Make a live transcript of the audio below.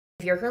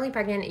If you're currently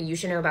pregnant, you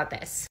should know about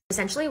this.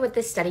 Essentially, what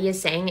this study is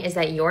saying is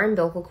that your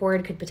umbilical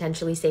cord could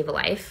potentially save a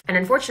life. And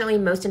unfortunately,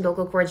 most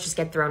umbilical cords just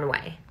get thrown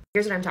away.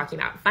 Here's what I'm talking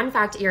about. Fun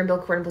fact, your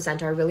umbilical cord and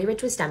placenta are really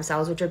rich with stem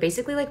cells, which are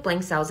basically like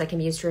blank cells that can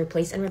be used to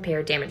replace and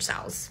repair damaged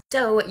cells.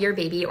 So your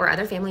baby or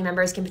other family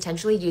members can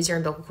potentially use your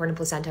umbilical cord and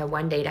placenta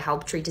one day to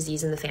help treat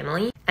disease in the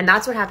family. And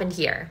that's what happened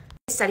here.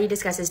 This study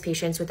discusses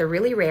patients with a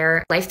really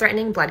rare,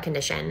 life-threatening blood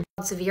condition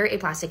called severe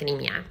aplastic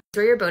anemia,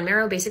 where your bone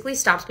marrow basically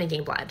stops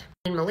making blood.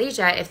 In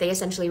Malaysia, if they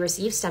essentially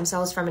receive stem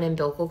cells from an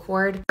umbilical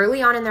cord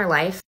early on in their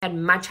life, they had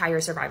much higher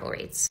survival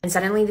rates. And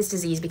suddenly this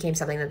disease became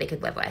something that they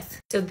could live with.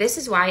 So this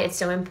is why it's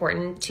so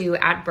important to,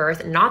 at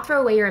birth, not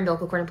throw away your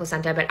umbilical cord and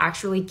placenta, but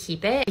actually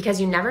keep it,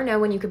 because you never know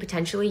when you could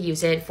potentially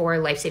use it for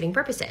life-saving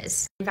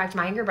purposes. In fact,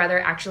 my younger brother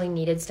actually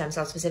needed stem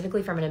cells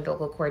specifically from an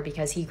umbilical cord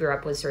because he grew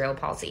up with cerebral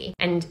palsy.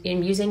 And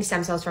in using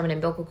stem cells from an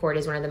umbilical cord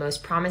is one of the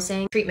most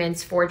promising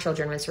treatments for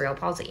children with cerebral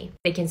palsy.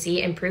 They can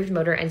see improved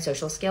motor and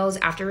social skills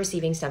after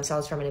receiving stem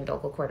cells from an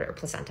umbilical cord or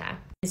placenta.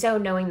 And so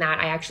knowing that,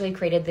 I actually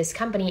created this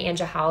company,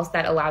 Anja Health,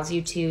 that allows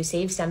you to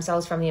save stem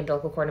cells from the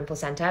umbilical cord and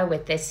placenta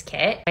with this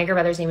kit. My younger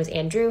brother's name was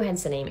Andrew,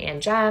 hence the name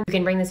Anja. You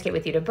can bring this kit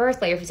with you to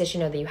birth, let your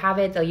physician know that you have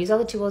it. They'll use all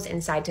the tools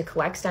inside to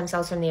collect stem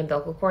cells from the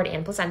umbilical cord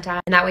and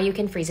placenta, and that way you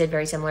can freeze it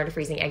very similar to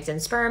freezing eggs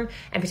and sperm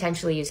and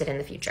potentially use it in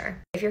the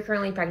future. If you're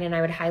currently pregnant,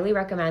 I would highly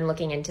recommend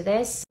looking into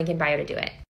this. Link in bio to do it.